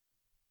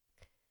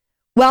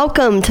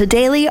Welcome to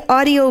Daily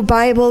Audio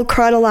Bible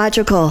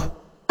Chronological.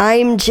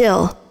 I'm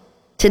Jill.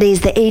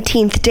 Today's the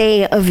 18th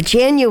day of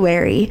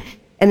January,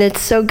 and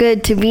it's so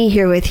good to be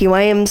here with you.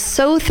 I am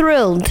so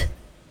thrilled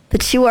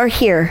that you are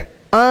here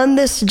on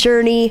this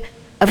journey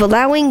of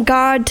allowing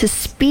God to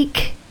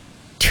speak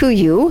to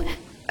you,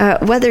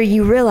 whether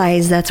you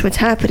realize that's what's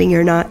happening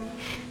or not.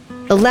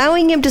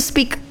 Allowing Him to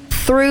speak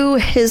through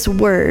His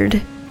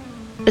Word.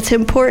 It's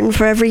important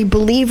for every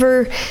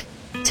believer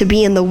to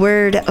be in the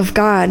Word of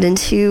God and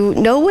to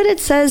know what it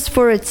says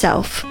for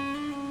itself.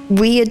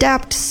 We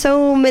adapt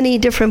so many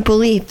different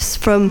beliefs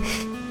from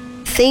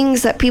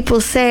things that people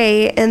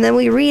say, and then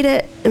we read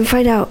it and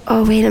find out,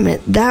 oh, wait a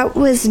minute, that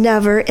was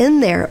never in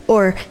there,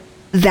 or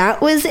that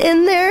was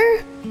in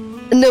there?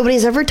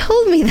 Nobody's ever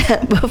told me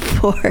that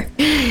before.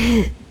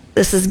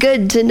 This is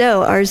good to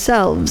know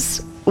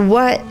ourselves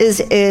what is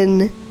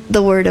in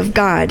the Word of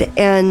God.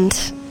 And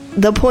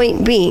the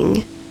point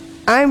being,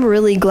 I'm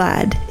really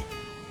glad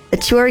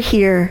that you are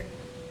here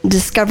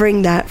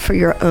discovering that for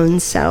your own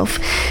self.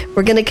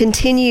 We're going to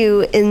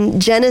continue in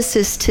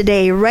Genesis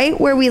today, right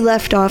where we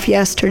left off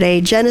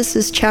yesterday,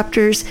 Genesis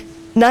chapters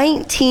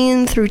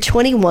 19 through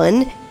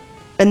 21.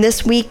 And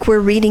this week we're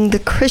reading the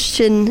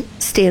Christian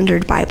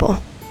Standard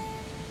Bible.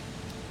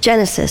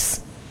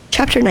 Genesis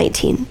chapter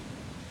 19.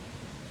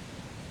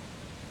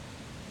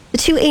 The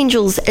two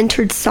angels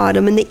entered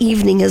Sodom in the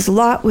evening as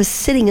Lot was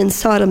sitting in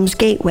Sodom's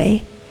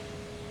gateway.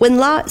 When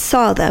Lot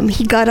saw them,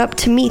 he got up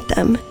to meet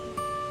them.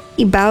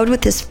 He bowed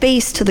with his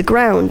face to the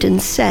ground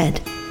and said,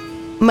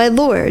 "My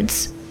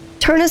lords,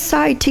 turn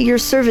aside to your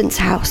servant's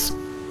house,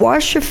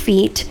 wash your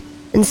feet,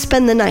 and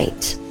spend the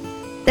night.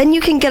 Then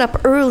you can get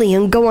up early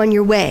and go on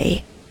your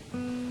way."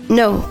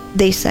 "No,"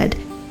 they said,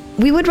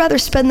 "we would rather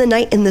spend the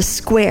night in the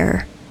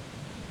square."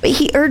 But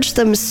he urged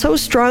them so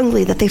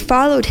strongly that they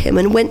followed him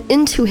and went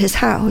into his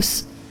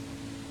house.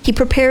 He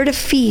prepared a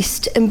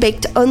feast and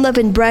baked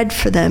unleavened bread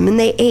for them, and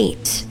they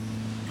ate.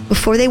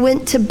 Before they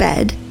went to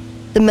bed,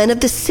 the men of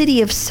the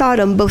city of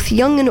Sodom, both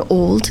young and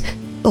old,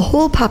 the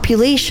whole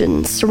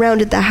population,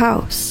 surrounded the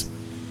house.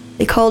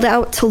 They called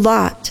out to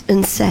Lot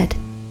and said,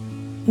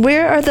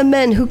 "Where are the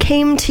men who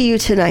came to you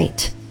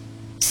tonight?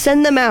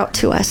 Send them out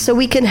to us so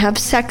we can have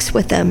sex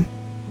with them."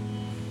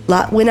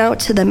 Lot went out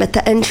to them at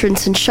the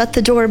entrance and shut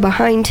the door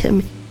behind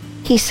him.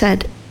 He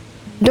said,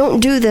 "Don't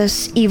do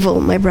this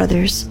evil, my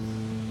brothers.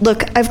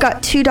 Look, I've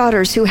got 2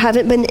 daughters who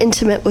haven't been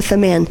intimate with a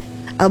man.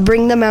 I'll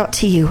bring them out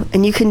to you,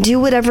 and you can do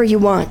whatever you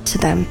want to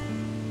them.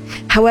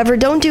 However,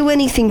 don't do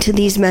anything to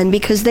these men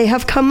because they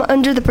have come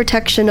under the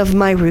protection of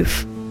my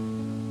roof."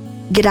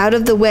 "Get out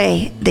of the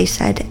way," they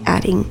said,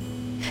 adding,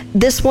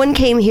 "This one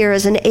came here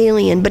as an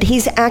alien, but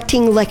he's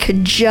acting like a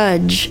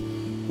judge.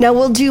 Now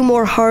we'll do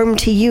more harm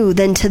to you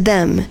than to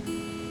them."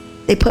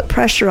 They put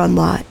pressure on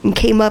Lot and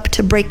came up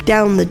to break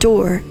down the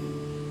door.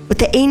 But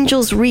the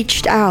angels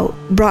reached out,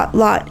 brought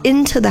Lot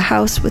into the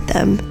house with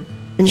them,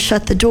 and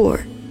shut the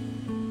door.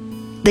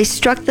 They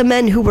struck the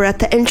men who were at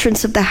the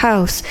entrance of the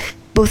house,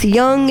 both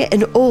young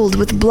and old,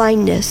 with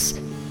blindness,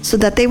 so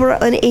that they were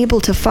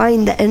unable to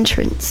find the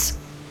entrance.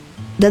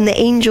 Then the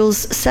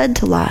angels said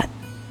to Lot,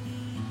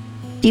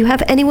 "Do you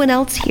have anyone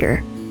else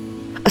here?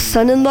 A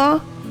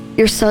son-in-law,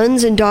 your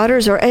sons and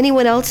daughters, or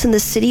anyone else in the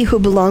city who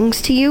belongs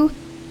to you?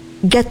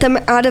 Get them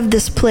out of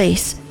this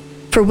place,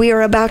 for we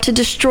are about to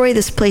destroy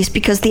this place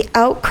because the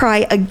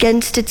outcry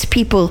against its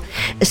people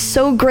is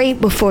so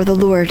great before the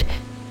Lord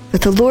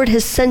that the Lord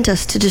has sent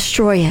us to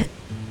destroy it."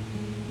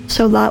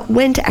 So Lot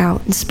went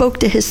out and spoke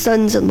to his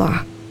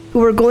sons-in-law, who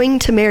were going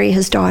to marry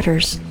his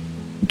daughters.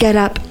 "Get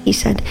up," he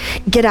said.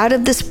 "Get out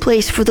of this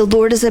place, for the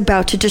Lord is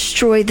about to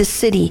destroy the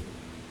city."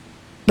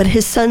 But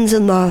his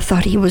sons-in-law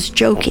thought he was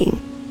joking.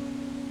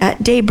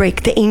 At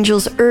daybreak, the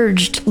angels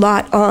urged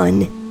Lot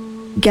on,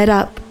 "Get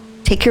up,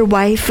 take your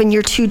wife and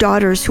your 2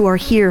 daughters who are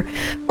here,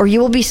 or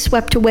you will be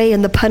swept away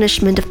in the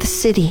punishment of the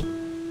city."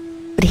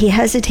 But he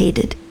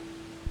hesitated.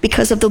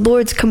 Because of the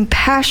Lord's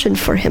compassion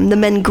for him, the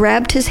men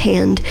grabbed his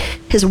hand,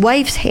 his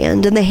wife's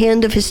hand, and the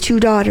hand of his 2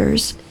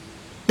 daughters.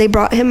 They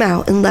brought him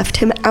out and left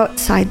him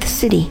outside the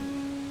city.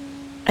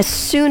 As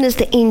soon as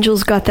the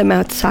angels got them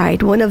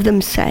outside, one of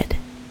them said,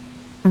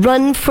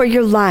 "Run for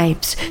your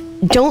lives.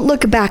 Don't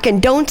look back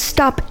and don't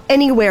stop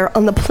anywhere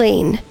on the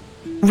plain.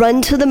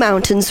 Run to the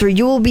mountains or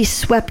you will be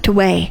swept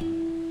away."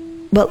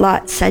 But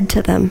Lot said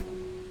to them,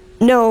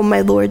 "No, my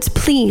lords,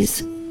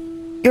 please.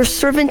 Your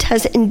servant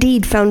has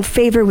indeed found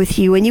favor with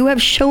you, and you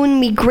have shown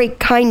me great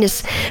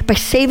kindness by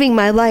saving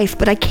my life,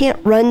 but I can't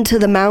run to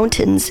the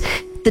mountains.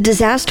 The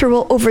disaster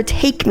will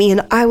overtake me,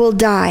 and I will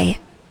die.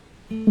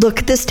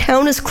 Look, this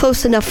town is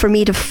close enough for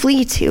me to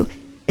flee to.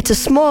 It's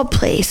a small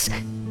place.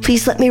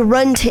 Please let me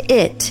run to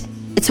it.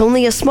 It's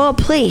only a small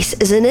place,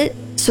 isn't it,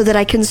 so that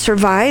I can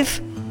survive?"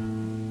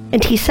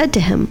 And he said to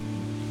him,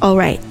 "All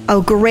right,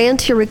 I'll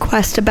grant your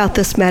request about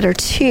this matter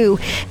too,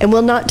 and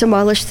will not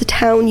demolish the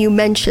town you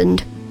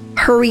mentioned.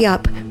 Hurry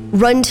up,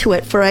 run to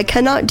it, for I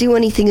cannot do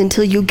anything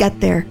until you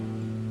get there."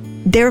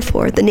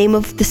 Therefore, the name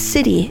of the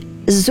city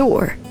is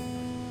Zor.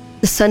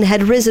 The sun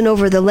had risen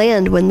over the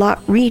land when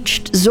Lot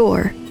reached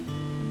Zor.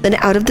 Then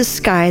out of the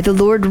sky the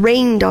Lord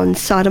rained on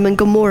Sodom and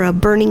Gomorrah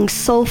burning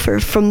sulfur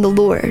from the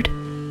Lord.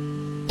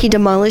 He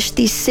demolished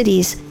these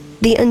cities,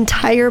 the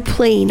entire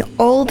plain,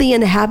 all the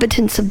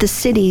inhabitants of the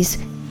cities,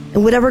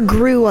 and whatever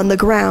grew on the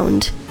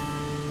ground.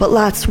 But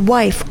Lot's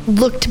wife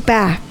looked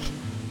back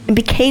and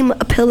became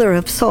a pillar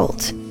of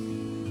salt.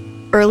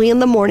 Early in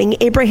the morning,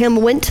 Abraham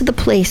went to the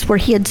place where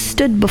he had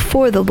stood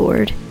before the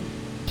Lord.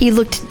 He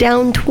looked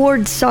down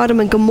toward Sodom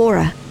and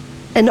Gomorrah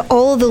and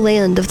all the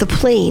land of the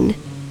plain,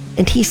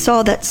 and he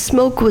saw that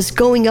smoke was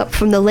going up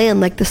from the land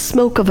like the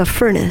smoke of a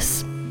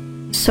furnace.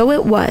 So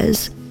it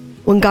was,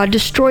 when God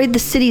destroyed the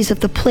cities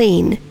of the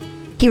plain,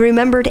 he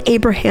remembered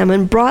Abraham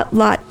and brought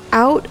Lot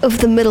out of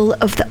the middle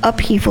of the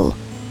upheaval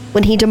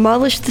when he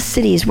demolished the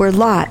cities where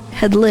Lot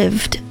had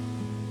lived.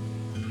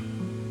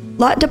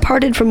 Lot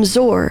departed from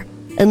Zoar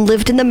and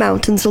lived in the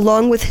mountains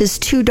along with his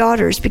 2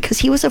 daughters because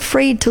he was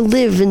afraid to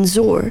live in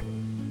Zoar.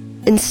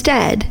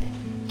 Instead,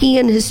 he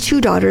and his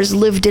 2 daughters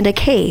lived in a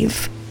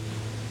cave.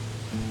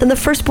 Then the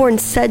firstborn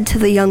said to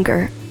the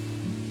younger,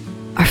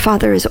 "Our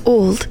father is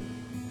old,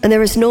 and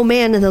there is no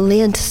man in the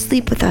land to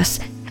sleep with us,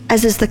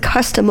 as is the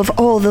custom of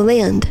all the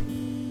land.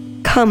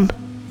 Come,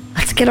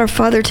 let's get our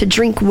father to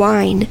drink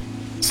wine,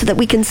 so that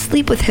we can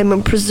sleep with him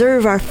and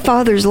preserve our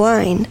father's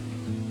line."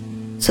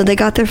 So they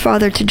got their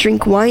father to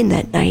drink wine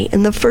that night,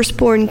 and the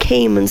firstborn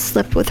came and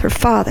slept with her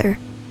father.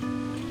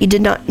 He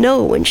did not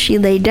know when she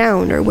lay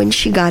down or when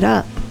she got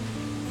up.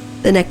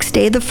 The next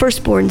day the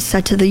firstborn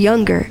said to the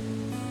younger,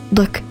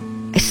 "Look,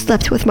 I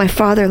slept with my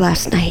father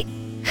last night.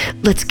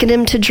 Let's get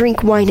him to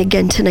drink wine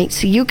again tonight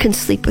so you can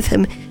sleep with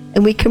him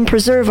and we can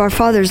preserve our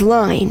father's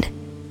line."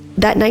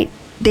 That night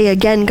they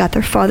again got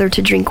their father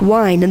to drink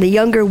wine, and the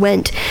younger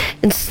went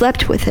and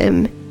slept with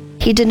him.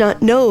 He did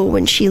not know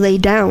when she lay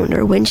down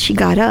or when she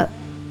got up.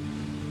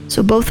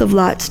 So both of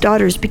Lot's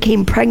daughters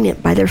became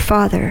pregnant by their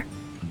father.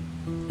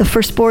 The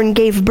firstborn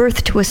gave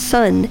birth to a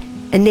son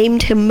and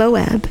named him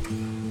Moab.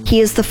 He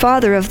is the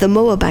father of the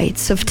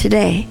Moabites of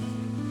today.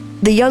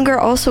 The younger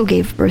also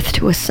gave birth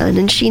to a son,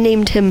 and she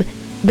named him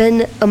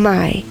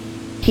Ben-Ammi.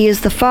 He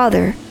is the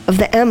father of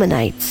the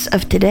Ammonites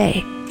of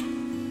today.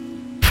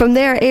 From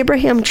there,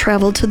 Abraham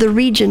traveled to the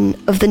region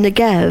of the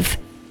Negev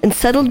and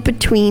settled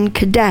between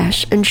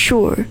Kadesh and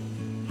Shur.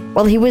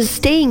 While he was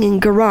staying in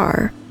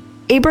Gerar,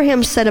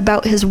 Abraham said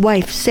about his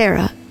wife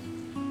Sarah,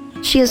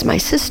 "She is my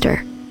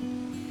sister."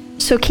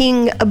 So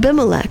King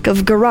Abimelech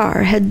of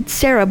Gerar had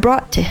Sarah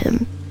brought to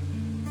him.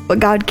 But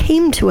God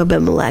came to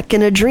Abimelech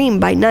in a dream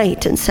by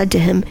night and said to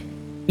him,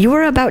 "You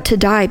are about to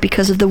die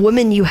because of the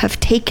woman you have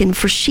taken,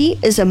 for she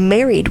is a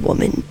married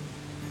woman."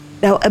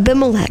 Now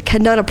Abimelech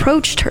had not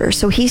approached her,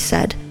 so he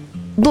said,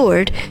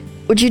 "Lord,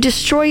 would you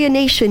destroy a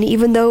nation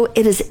even though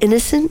it is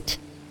innocent?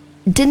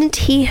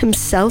 Didn't he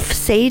himself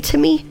say to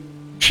me,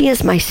 'She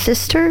is my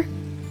sister'?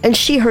 And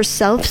she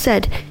herself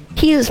said,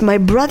 'He is my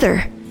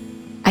brother.'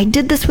 I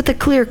did this with a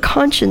clear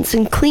conscience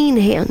and clean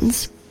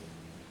hands."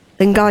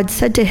 Then God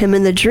said to him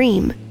in the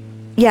dream,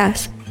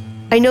 "Yes,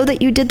 I know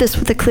that you did this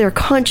with a clear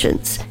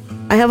conscience.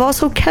 I have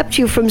also kept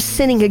you from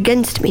sinning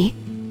against me.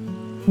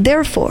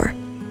 Therefore,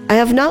 I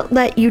have not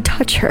let you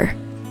touch her.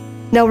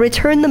 Now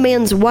return the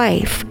man's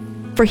wife,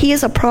 for he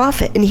is a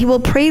prophet, and he will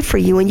pray for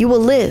you, and you will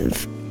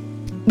live.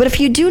 But if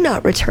you do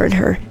not return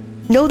her,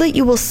 know that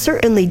you will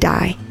certainly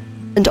die,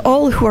 and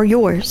all who are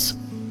yours."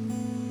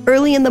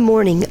 Early in the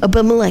morning,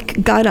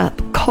 Abimelech got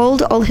up,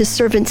 called all his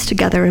servants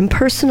together, and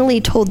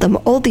personally told them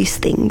all these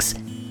things,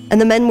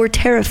 and the men were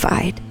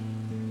terrified.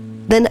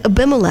 Then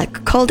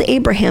Abimelech called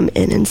Abraham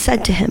in and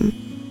said to him,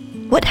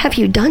 "What have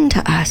you done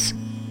to us?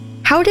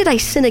 How did I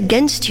sin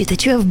against you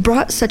that you have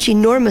brought such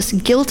enormous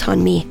guilt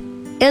on me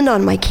and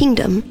on my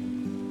kingdom?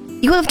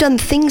 You have done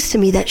things to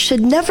me that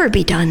should never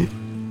be done."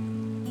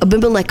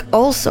 Abimelech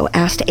also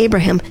asked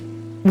Abraham,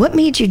 "What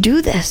made you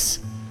do this?"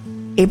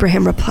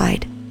 Abraham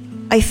replied,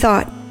 "I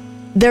thought,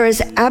 there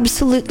is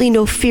absolutely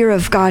no fear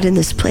of God in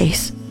this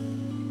place.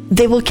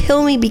 They will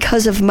kill me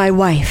because of my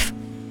wife.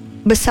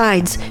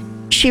 Besides,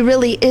 she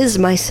really is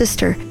my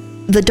sister,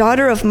 the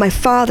daughter of my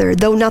father,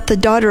 though not the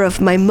daughter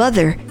of my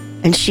mother,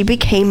 and she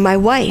became my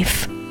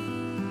wife.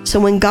 So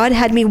when God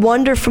had me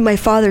wander from my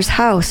father's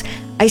house,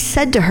 I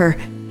said to her,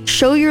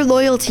 'Show your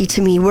loyalty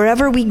to me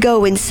wherever we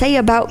go and say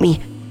about me,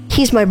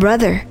 he's my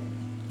brother.'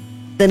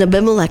 Then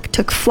Abimelech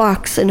took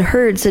flocks and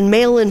herds and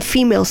male and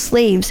female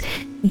slaves,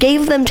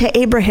 gave them to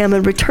Abraham,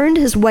 and returned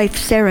his wife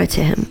Sarah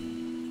to him.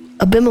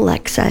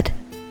 Abimelech said,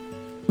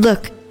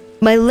 'Look,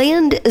 my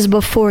land is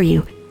before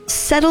you.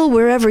 Settle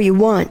wherever you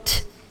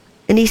want.'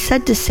 And he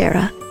said to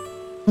Sarah,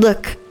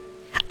 'Look,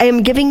 I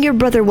am giving your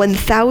brother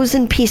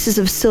 1,000 pieces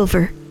of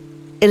silver.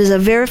 It is a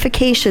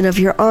verification of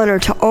your honor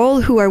to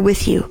all who are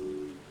with you.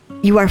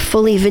 You are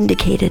fully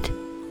vindicated.'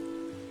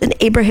 Then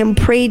Abraham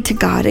prayed to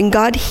God, and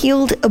God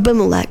healed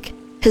Abimelech,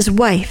 his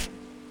wife,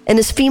 and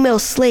his female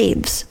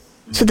slaves,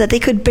 so that they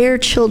could bear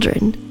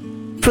children.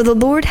 For the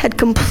Lord had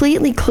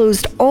completely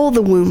closed all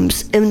the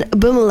wombs in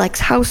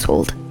Abimelech's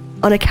household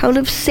on account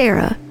of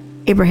Sarah,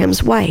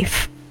 Abraham's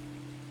wife.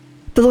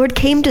 The Lord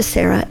came to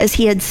Sarah as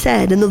he had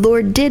said, and the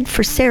Lord did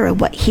for Sarah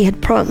what he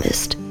had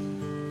promised.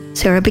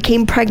 Sarah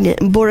became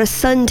pregnant and bore a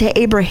son to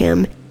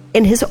Abraham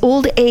in his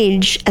old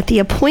age at the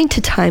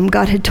appointed time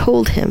God had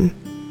told him.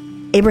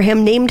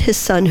 Abraham named his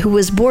son who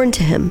was born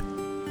to him,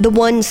 the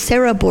one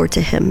Sarah bore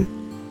to him,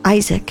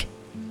 Isaac.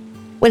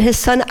 When his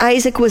son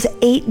Isaac was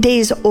 8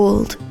 days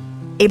old,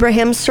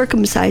 Abraham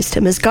circumcised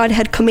him as God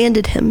had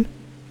commanded him.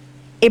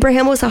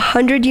 Abraham was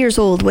 100 years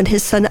old when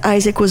his son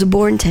Isaac was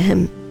born to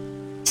him.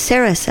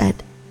 Sarah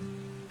said,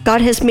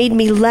 "God has made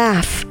me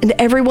laugh, and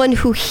everyone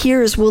who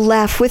hears will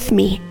laugh with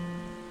me."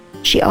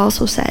 She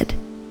also said,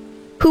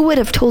 "Who would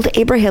have told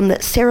Abraham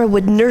that Sarah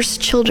would nurse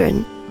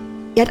children?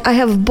 Yet I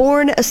have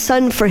borne a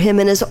son for him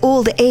in his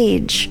old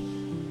age."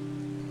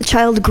 The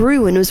child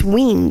grew and was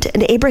weaned,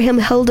 and Abraham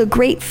held a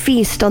great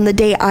feast on the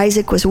day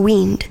Isaac was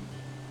weaned.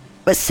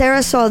 But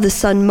Sarah saw the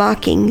son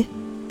mocking,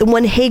 the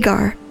one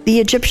Hagar, the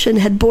Egyptian,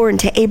 had borne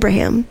to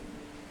Abraham.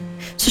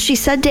 So she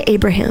said to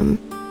Abraham,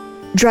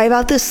 "Drive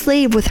out the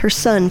slave with her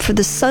son, for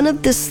the son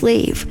of this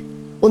slave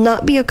will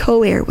not be a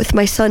co-heir with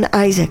my son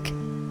Isaac."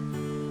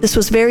 This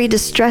was very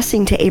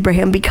distressing to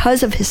Abraham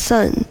because of his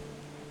son.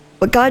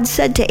 But God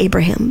said to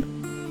Abraham,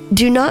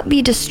 "Do not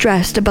be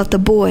distressed about the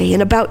boy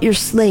and about your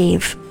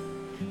slave.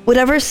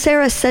 Whatever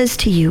Sarah says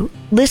to you,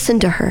 listen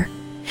to her,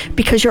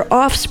 because your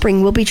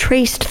offspring will be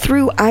traced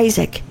through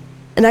Isaac,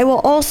 and I will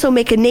also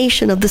make a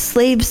nation of the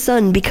slave's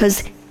son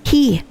because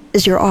he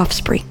is your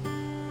offspring."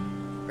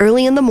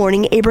 Early in the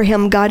morning,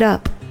 Abraham got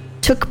up,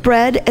 took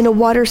bread and a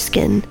water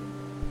skin,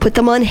 put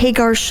them on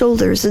Hagar's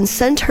shoulders, and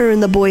sent her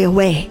and the boy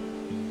away.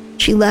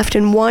 She left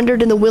and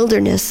wandered in the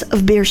wilderness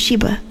of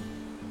Beersheba.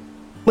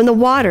 When the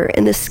water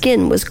in the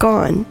skin was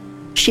gone,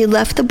 she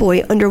left the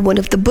boy under one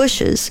of the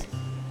bushes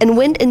and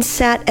went and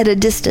sat at a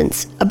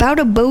distance, about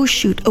a bow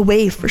shoot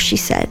away, for she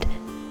said,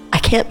 "I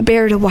can't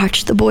bear to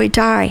watch the boy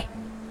die."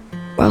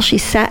 While she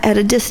sat at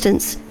a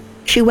distance,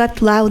 she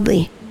wept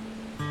loudly.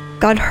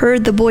 God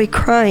heard the boy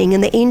crying,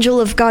 and the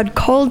angel of God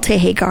called to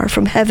Hagar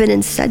from heaven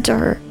and said to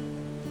her,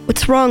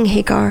 "What's wrong,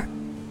 Hagar?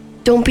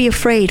 Don't be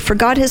afraid, for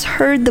God has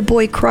heard the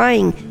boy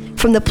crying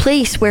from the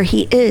place where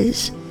he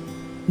is.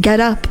 Get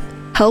up,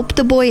 help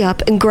the boy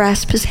up, and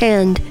grasp his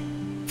hand,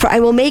 for I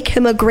will make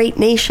him a great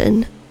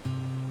nation."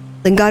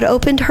 Then God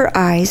opened her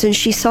eyes, and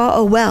she saw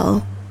a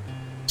well.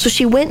 So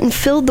she went and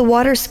filled the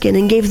water skin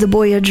and gave the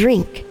boy a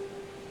drink.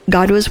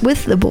 God was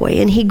with the boy,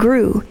 and he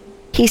grew.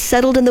 He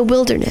settled in the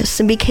wilderness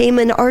and became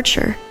an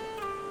archer.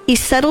 He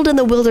settled in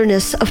the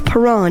wilderness of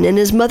Paran, and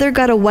his mother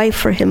got a wife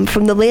for him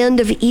from the land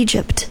of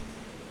Egypt.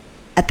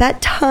 At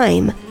that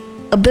time,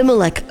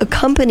 Abimelech,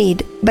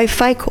 accompanied by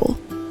Phicol,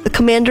 the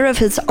commander of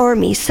his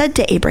army, said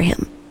to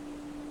Abraham,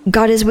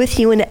 "God is with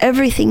you in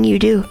everything you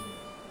do.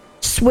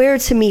 Swear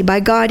to me by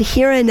God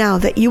here and now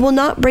that you will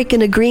not break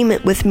an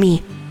agreement with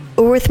me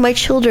or with my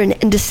children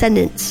and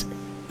descendants.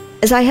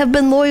 As I have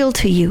been loyal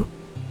to you,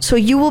 so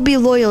you will be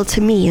loyal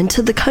to me and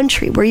to the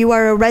country where you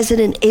are a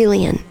resident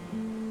alien."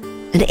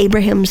 And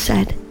Abraham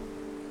said,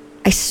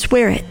 "I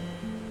swear it."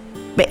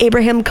 But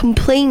Abraham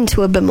complained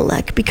to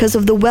Abimelech because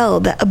of the well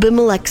that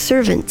Abimelech's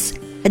servants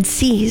had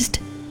seized.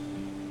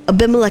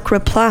 Abimelech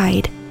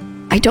replied,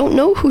 "I don't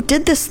know who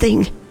did this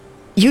thing.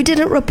 You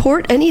didn't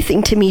report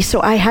anything to me,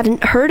 so I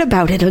hadn't heard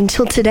about it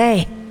until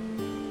today."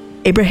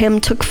 Abraham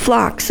took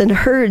flocks and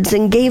herds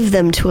and gave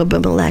them to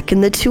Abimelech,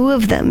 and the two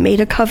of them made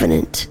a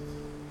covenant.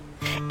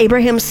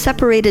 Abraham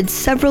separated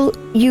several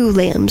ewe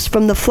lambs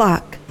from the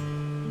flock,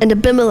 and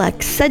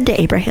Abimelech said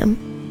to Abraham,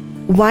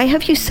 "Why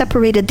have you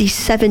separated these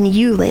 7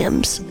 ewe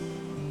lambs?"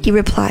 He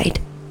replied,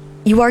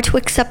 "You are to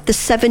accept the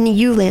 7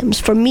 ewe lambs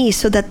from me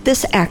so that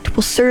this act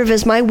will serve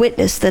as my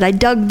witness that I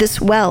dug this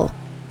well."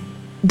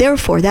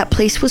 Therefore that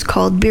place was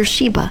called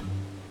Beersheba,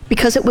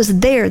 because it was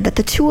there that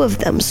the two of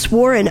them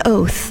swore an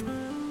oath.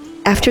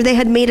 After they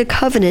had made a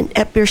covenant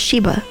at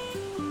Beersheba,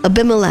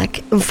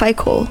 Abimelech and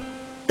Phicol,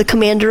 the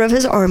commander of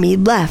his army,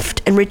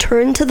 left and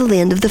returned to the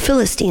land of the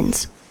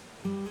Philistines.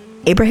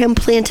 Abraham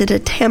planted a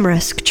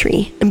tamarisk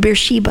tree in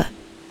Beersheba,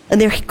 and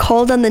there he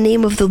called on the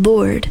name of the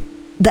Lord,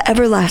 the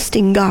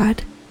everlasting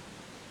God.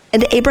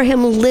 And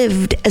Abraham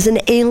lived as an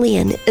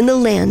alien in the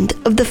land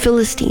of the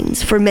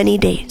Philistines for many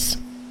days.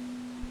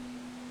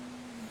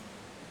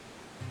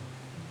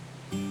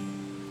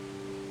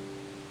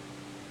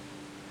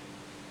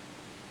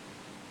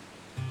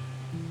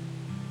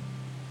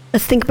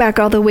 Let's think back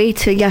all the way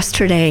to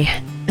yesterday.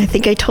 I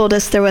think I told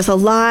us there was a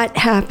lot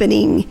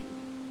happening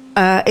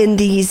in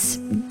these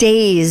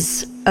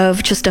days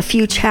of just a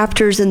few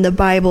chapters in the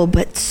Bible,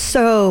 but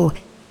so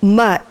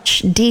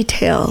much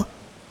detail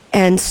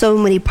and so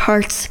many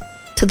parts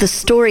to the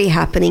story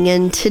happening.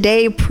 And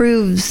today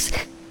proves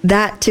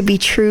that to be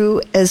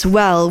true as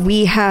well.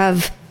 We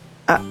have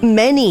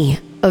many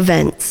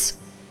events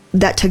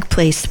that took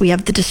place. We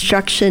have the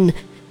destruction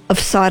of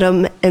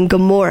Sodom and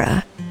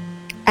Gomorrah.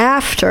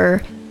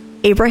 After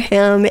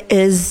Abraham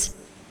is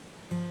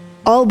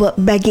all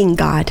but begging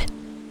God,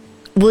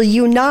 will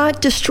you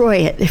not destroy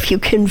it if you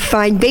can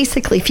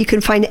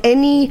find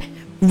any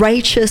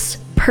righteous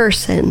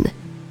person,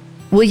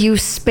 will you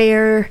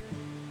spare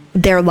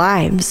their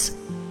lives?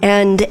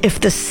 And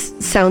if this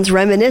sounds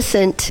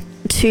reminiscent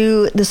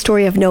to the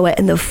story of Noah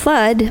and the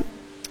flood,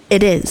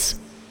 it is.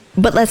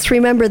 But let's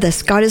remember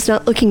this. God is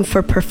not looking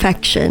for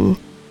perfection.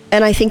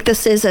 And I think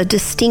this is a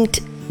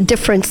distinct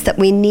difference that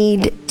we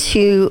need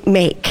to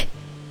make.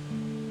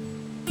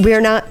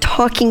 We're not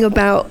talking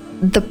about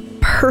the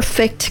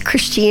perfect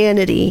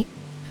Christianity.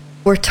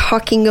 We're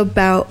talking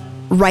about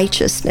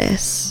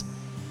righteousness.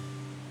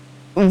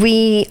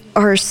 We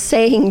are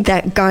saying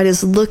that God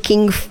is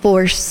looking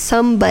for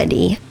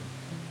somebody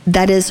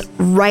that is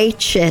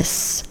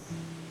righteous.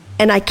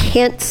 And I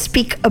can't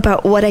speak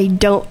about what I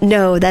don't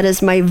know. That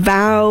is my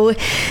vow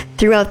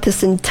throughout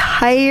this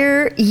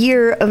entire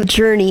year of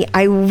journey.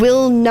 I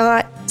will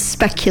not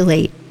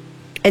speculate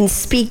and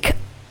speak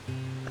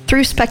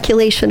through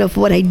speculation of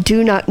what I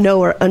do not know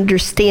or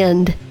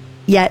understand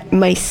yet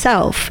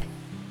myself.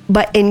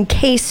 But in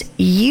case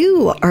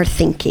you are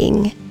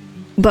thinking,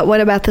 but what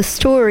about the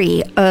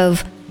story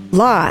of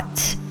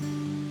Lot?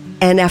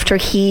 And after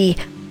he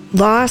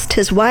lost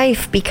his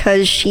wife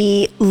because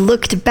she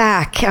looked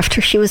back,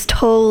 after she was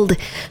told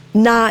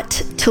not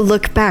to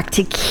look back,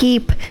 to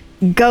keep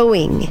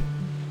going.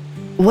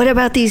 What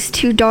about these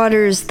two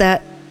daughters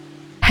that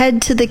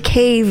head to the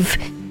cave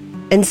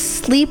and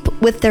sleep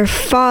with their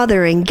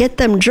father and get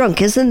them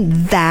drunk?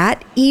 Isn't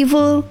that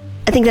evil?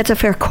 I think that's a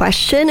fair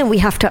question, and we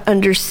have to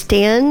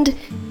understand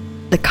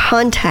the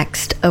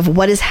context of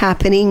what is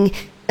happening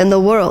in the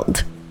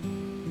world.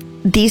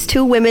 These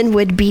two women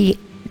would be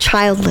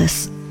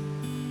childless.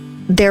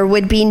 There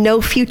would be no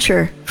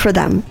future for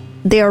them.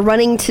 They are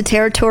running to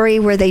territory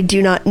where they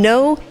do not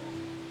know.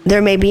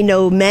 There may be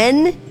no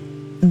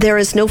men. There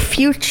is no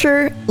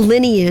future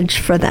lineage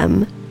for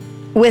them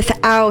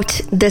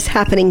without this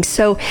happening.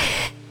 So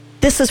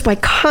this is why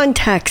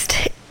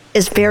context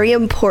is very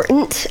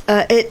important.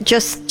 It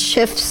just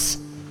shifts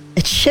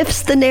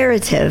the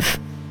narrative.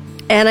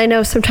 And I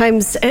know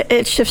sometimes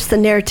it shifts the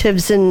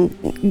narratives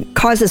and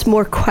causes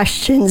more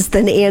questions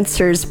than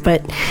answers,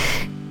 but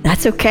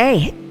that's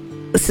okay.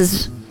 This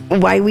is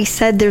why we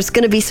said there's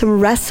going to be some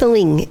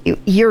wrestling.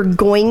 You're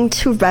going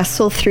to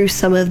wrestle through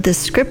some of the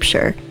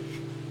scripture.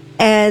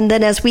 And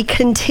then as we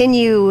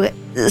continue,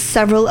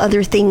 several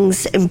other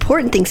things,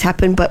 important things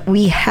happen, but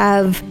we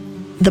have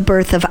the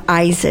birth of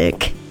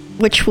Isaac,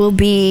 which will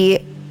be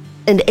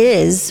and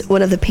is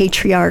one of the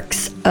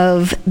patriarchs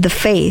of the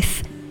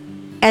faith.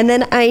 And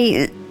then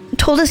I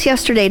told us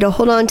yesterday to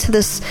hold on to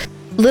this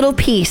little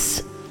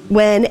piece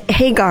when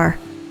Hagar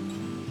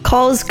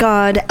calls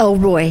God El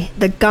Roi,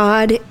 the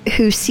God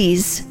who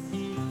sees.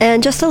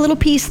 And just a little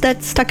piece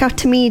that stuck out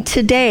to me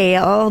today,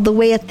 all the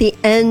way at the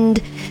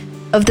end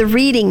of the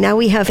reading. Now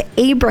we have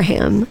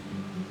Abraham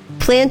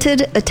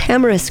planted a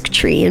tamarisk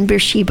tree in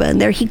Beersheba, and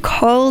there he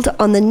called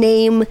on the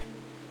name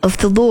of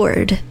the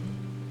Lord,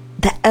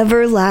 the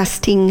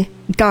everlasting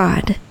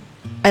God.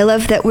 I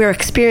love that we're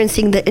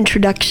experiencing the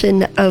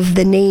introduction of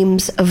the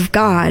names of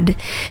God,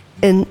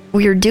 and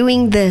we are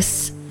doing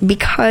this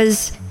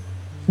because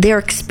they're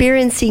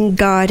experiencing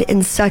God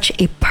in such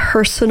a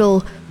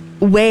personal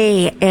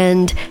way,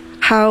 and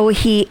how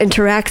he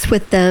interacts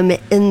with them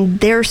in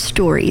their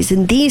stories,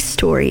 in these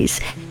stories.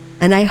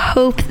 And I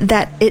hope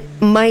that it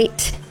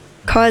might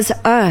cause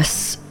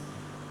us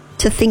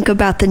to think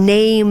about the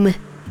name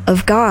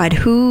of God.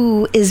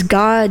 Who is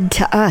God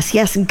to us?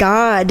 Yes,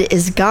 God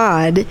is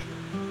God.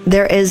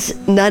 There is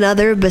none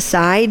other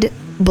beside,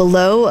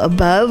 below,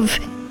 above.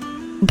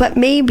 But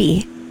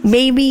maybe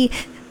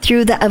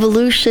through the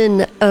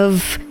evolution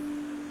of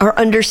our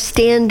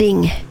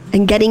understanding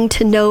and getting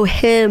to know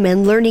him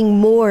and learning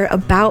more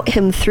about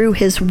him through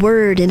his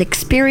word and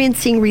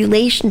experiencing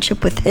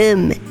relationship with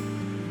him,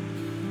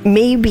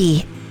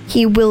 maybe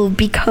he will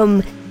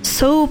become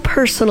so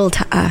personal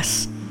to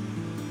us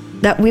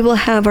that we will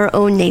have our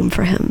own name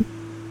for him.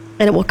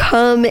 And it will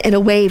come in a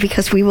way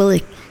because we will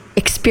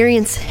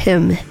experience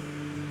him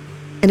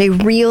in a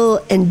real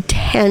and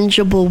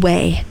tangible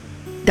way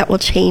that will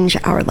change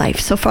our life.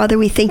 So Father,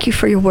 we thank you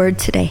for your word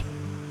today.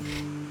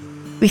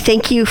 We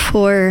thank you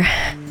for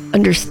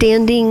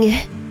understanding.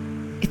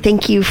 We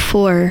thank you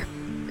for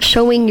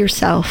showing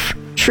yourself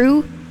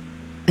true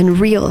and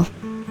real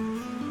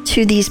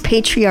to these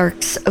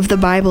patriarchs of the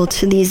Bible,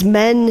 to these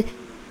men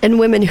and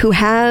women who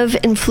have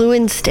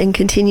influenced and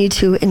continue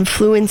to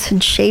influence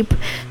and shape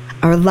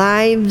our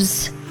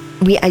lives.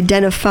 We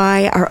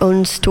identify our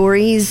own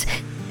stories,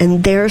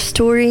 and their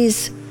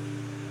stories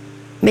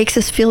makes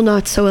us feel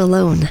not so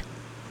alone.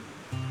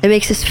 It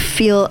makes us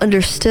feel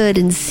understood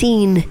and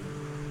seen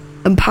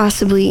and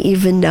possibly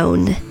even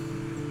known.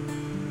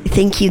 We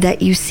thank you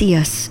that you see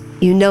us,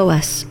 you know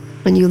us,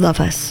 and you love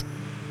us.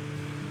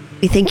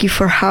 We thank you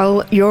for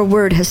how your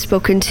word has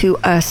spoken to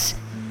us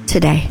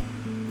today.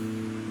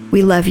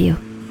 We love you,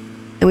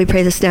 and we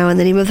pray this now in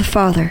the name of the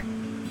Father,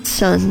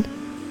 Son,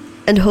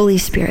 and Holy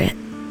Spirit.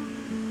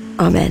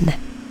 Amen.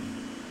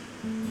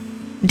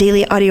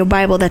 Daily Audio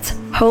Bible, that's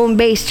home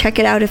base. Check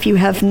it out if you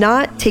have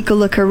not. Take a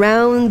look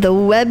around the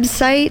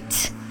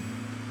website.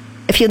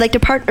 If you'd like to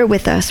partner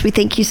with us, we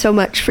thank you so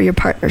much for your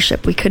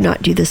partnership. We could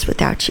not do this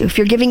without you. If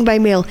you're giving by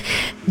mail,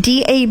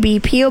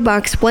 DAB PO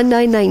Box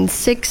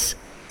 1996,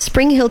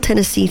 Spring Hill,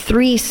 Tennessee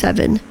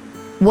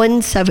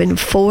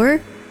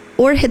 37174,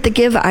 or hit the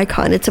give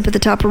icon. It's up at the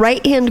top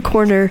right-hand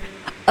corner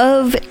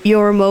of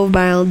your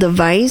mobile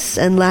device.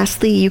 And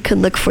lastly, you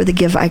can look for the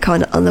give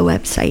icon on the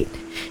website.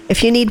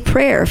 If you need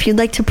prayer, if you'd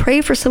like to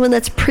pray for someone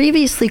that's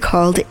previously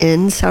called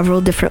in,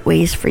 several different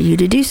ways for you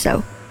to do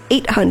so.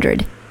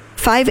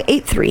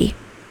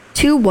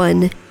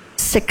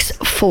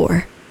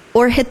 800-583-2164.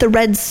 Or hit the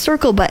red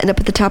circle button up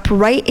at the top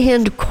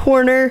right-hand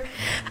corner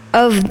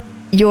of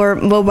your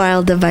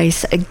mobile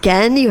device.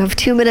 Again, you have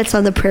 2 minutes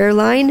on the prayer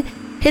line.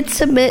 Hit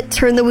submit,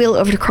 turn the wheel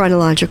over to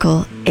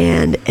chronological,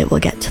 and it will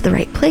get to the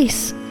right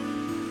place.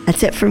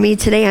 That's it for me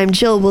today. I'm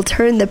Jill. We'll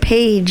turn the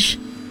page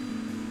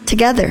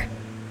together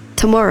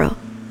tomorrow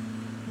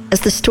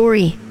as the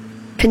story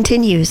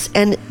continues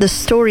and the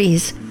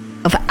stories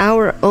of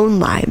our own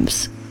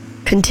lives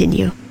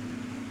continue.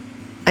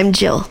 I'm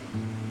Jill.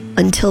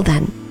 Until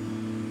then,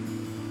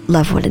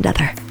 love one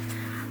another.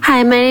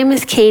 Hi, my name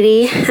is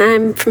Katie.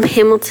 I'm from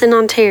Hamilton,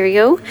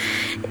 Ontario,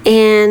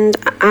 and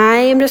I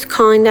am just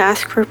calling to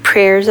ask for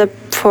prayers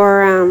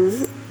for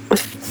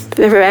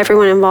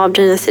everyone involved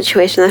in a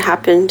situation that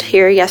happened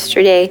here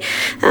yesterday.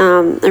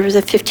 There was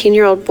a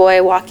 15-year-old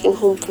boy walking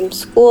home from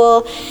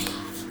school,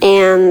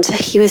 and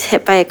he was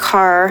hit by a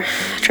car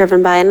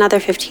driven by another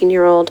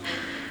 15-year-old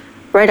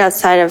right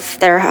outside of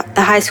the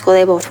high school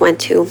they both went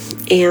to.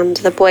 And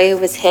the boy who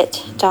was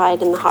hit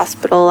died in the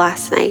hospital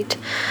last night.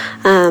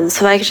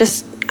 So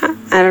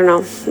I don't know.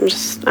 I'm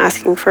just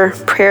asking for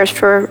prayers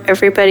for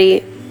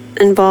everybody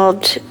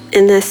involved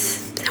in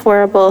this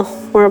horrible,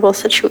 horrible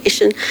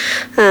situation.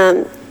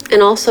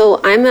 And also,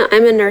 I'm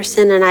a nurse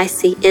in the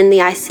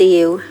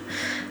ICU,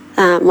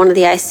 one of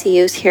the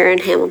ICUs here in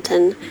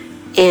Hamilton.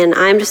 And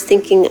I'm just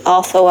thinking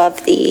also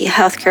of the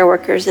healthcare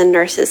workers and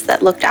nurses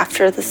that looked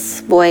after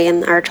this boy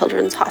in our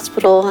children's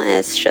hospital.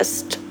 It's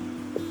just,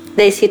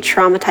 they see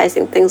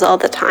traumatizing things all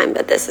the time,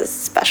 but this is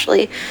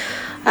especially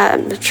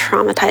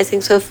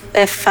traumatizing. So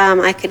if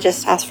I could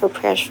just ask for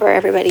prayers for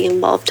everybody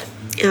involved,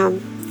 and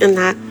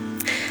that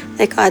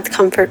God's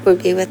comfort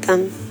would be with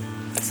them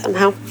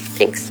somehow.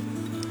 Thanks.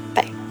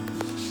 Bye.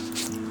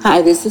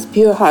 Hi, this is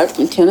Pure Heart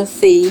from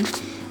Tennessee.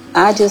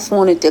 I just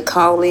wanted to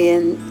call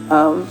in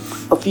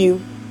a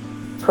few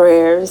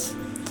prayers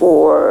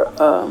for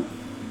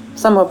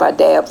some of our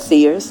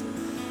DAB-seers.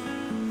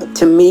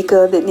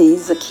 Tamika that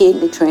needs a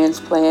kidney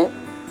transplant.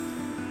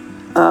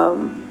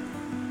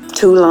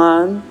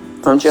 Toulon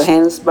from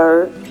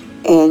Johannesburg,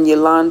 and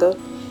Yolanda.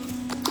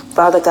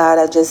 Father God,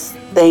 I just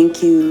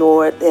thank you,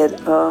 Lord,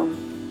 that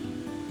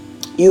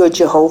you are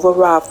Jehovah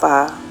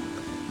Rapha.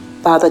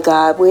 Father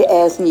God, we're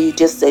asking you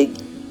just to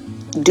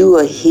do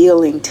a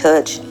healing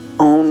touch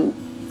on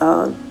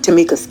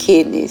Tamika's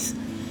kidneys.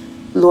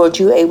 Lord,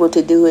 you're able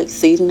to do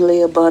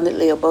exceedingly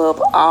abundantly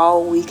above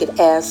all we could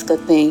ask or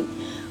think.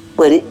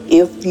 But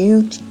if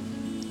you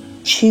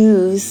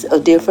choose a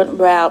different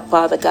route,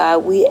 Father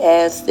God, we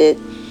ask that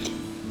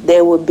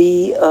there would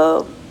be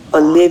a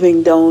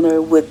living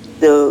donor with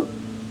the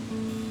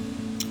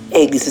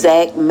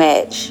exact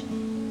match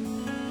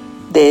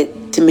that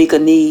Tamika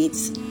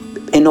needs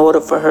in order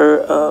for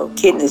her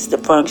kidneys to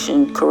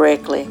function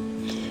correctly.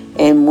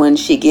 And when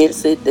she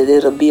gets it, that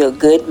it'll be a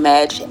good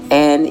match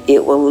and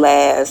it will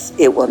last.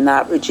 It will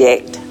not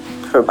reject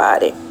her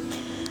body.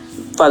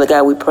 Father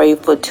God, we pray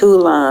for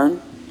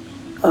Toulon,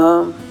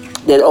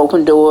 that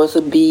open doors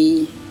will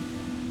be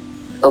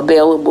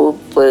available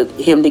for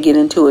him to get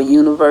into a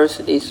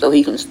university so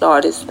he can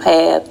start his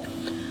path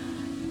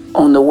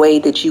on the way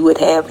that you would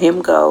have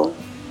him go.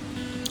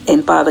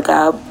 And Father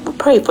God, we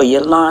pray for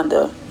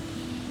Yolanda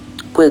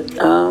with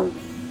the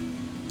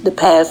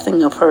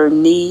passing of her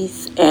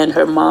niece and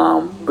her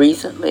mom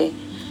recently.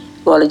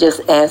 Lord, I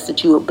just ask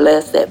that you would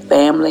bless that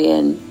family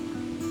and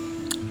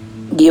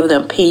give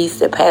them peace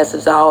that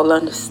passes all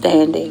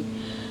understanding.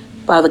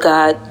 Father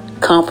God,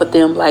 comfort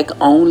them like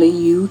only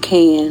you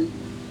can.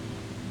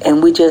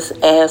 And we just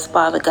ask,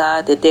 Father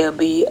God, that there'll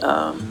be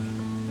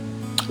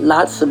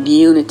lots of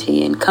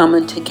unity and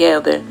coming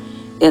together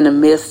in the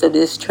midst of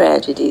these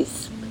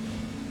tragedies.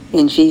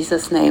 In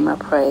Jesus' name I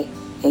pray.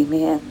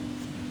 Amen.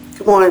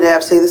 Good morning,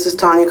 Dapsy. This is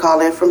Tanya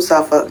calling in from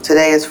Suffolk.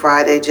 Today is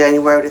Friday,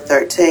 January the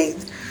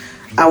 13th.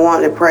 I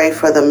want to pray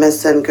for the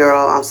missing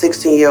girl,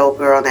 16-year-old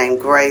girl named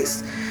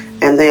Grace,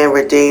 and then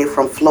redeemed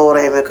from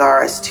Florida in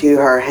regards to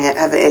her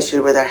having issues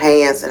with her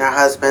hands, and her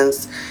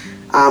husband's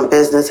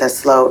business has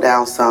slowed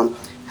down some.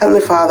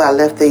 Heavenly Father, I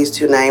lift these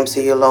two names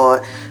to you,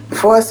 Lord.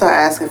 Before I start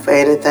asking for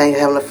anything,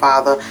 Heavenly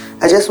Father,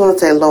 I just want to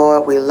say,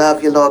 Lord, we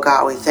love you, Lord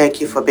God. We thank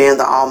you for being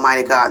the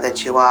almighty God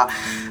that you are.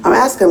 I'm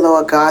asking,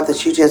 Lord God,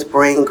 that you just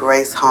bring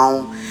Grace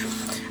home.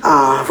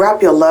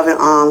 Wrap your loving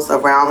arms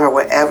around her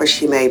wherever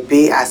she may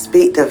be. I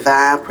speak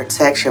divine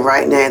protection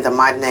right now in the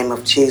mighty name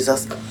of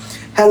Jesus.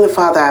 Heavenly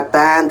Father, I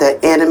bind the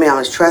enemy.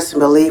 I'm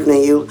trusting and believing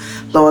in you,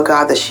 Lord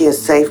God, that she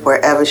is safe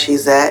wherever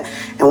she's at.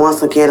 And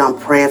once again, I'm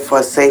praying for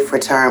a safe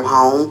return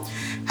home.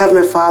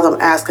 Heavenly Father,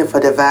 I'm asking for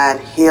divine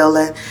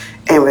healing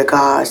in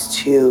regards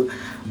to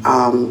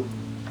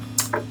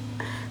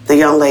the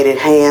young lady's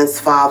hands,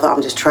 Father.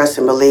 I'm just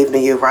trusting and believing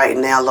in you right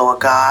now, Lord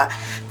God,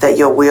 that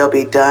your will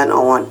be done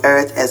on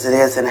earth as it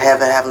is in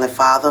heaven, Heavenly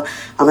Father.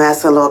 I'm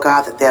asking, Lord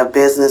God, that their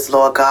business,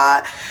 Lord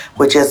God,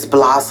 would just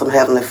blossom,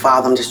 Heavenly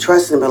Father. I'm just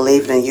trusting and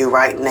believing in you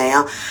right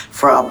now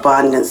for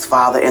abundance,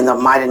 Father, in the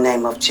mighty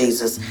name of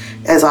Jesus.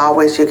 As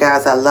always, you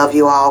guys, I love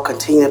you all.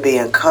 Continue to be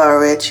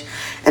encouraged.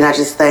 And I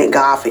just thank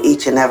God for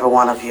each and every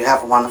one of you.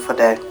 Have a wonderful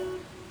day.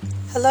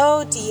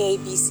 Hello,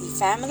 DABC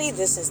family.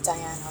 This is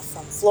Diana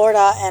from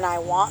Florida, and I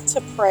want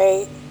to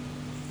pray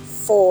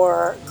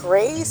for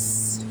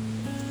Grace,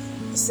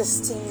 a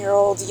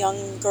 16-year-old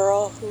young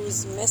girl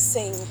who's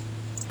missing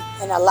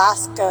in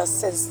Alaska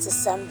since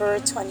December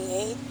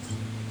 28th.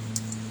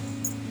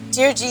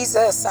 Dear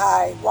Jesus,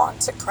 I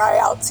want to cry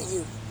out to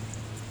you.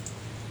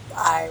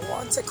 I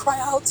want to cry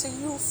out to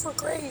you for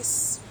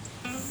Grace.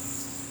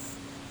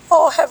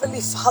 Oh,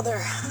 Heavenly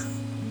Father,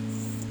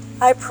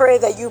 I pray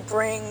that you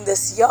bring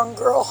this young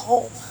girl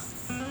home.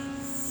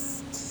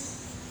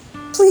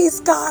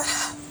 Please, God,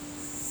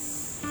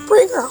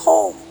 bring her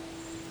home.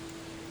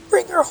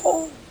 Bring her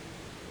home.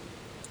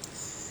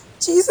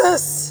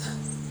 Jesus,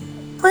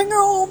 bring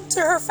her home to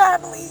her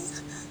family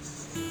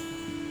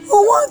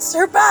who wants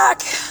her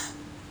back,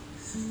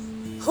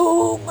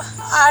 whom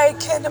I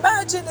can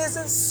imagine is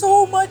in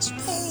so much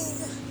pain.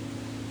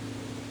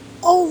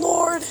 Oh,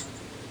 Lord,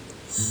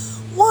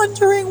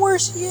 wondering where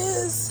she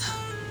is,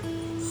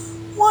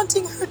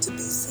 wanting her to be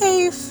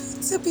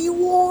safe, to be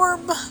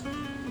warm.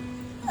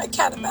 I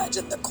can't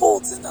imagine the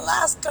colds in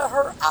Alaska,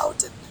 her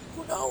out, and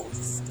who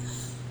knows.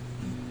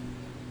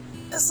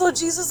 And so,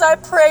 Jesus, I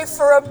pray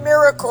for a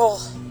miracle.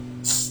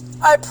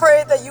 I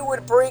pray that you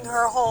would bring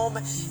her home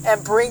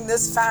and bring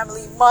this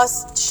family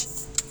much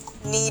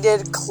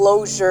needed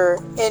closure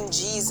in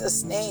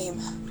Jesus'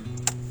 name.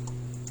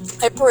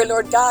 I pray,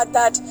 Lord God,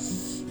 that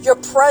your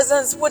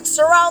presence would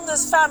surround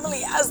this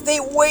family as they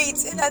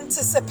wait in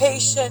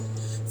anticipation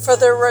for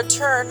the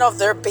return of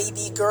their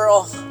baby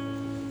girl.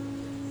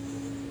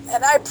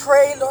 And I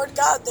pray, Lord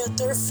God, that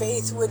their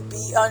faith would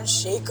be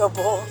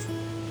unshakable,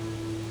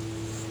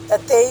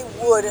 that they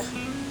would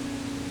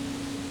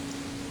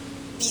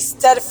be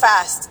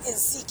steadfast in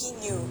seeking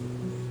you,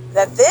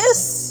 that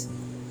this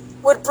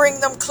would bring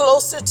them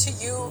closer to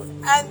you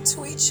and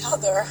to each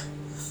other.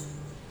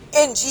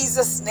 In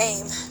Jesus'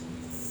 name,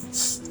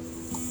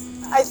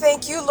 I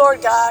thank you,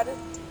 Lord God,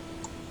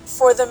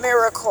 for the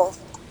miracle.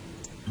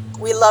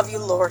 We love you,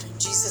 Lord. In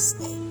Jesus'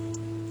 name,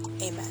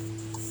 amen.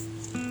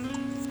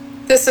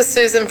 This is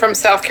Susan from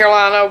South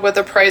Carolina with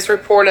a praise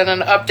report and an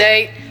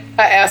update.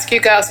 I ask you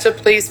guys to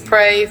please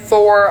pray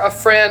for a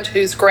friend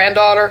whose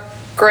granddaughter,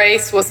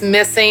 Grace, was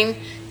missing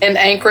in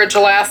Anchorage,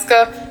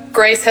 Alaska.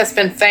 Grace has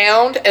been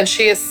found and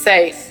she is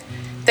safe.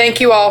 Thank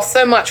you all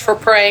so much for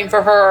praying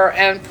for her,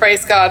 and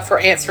praise God for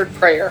answered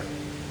prayer.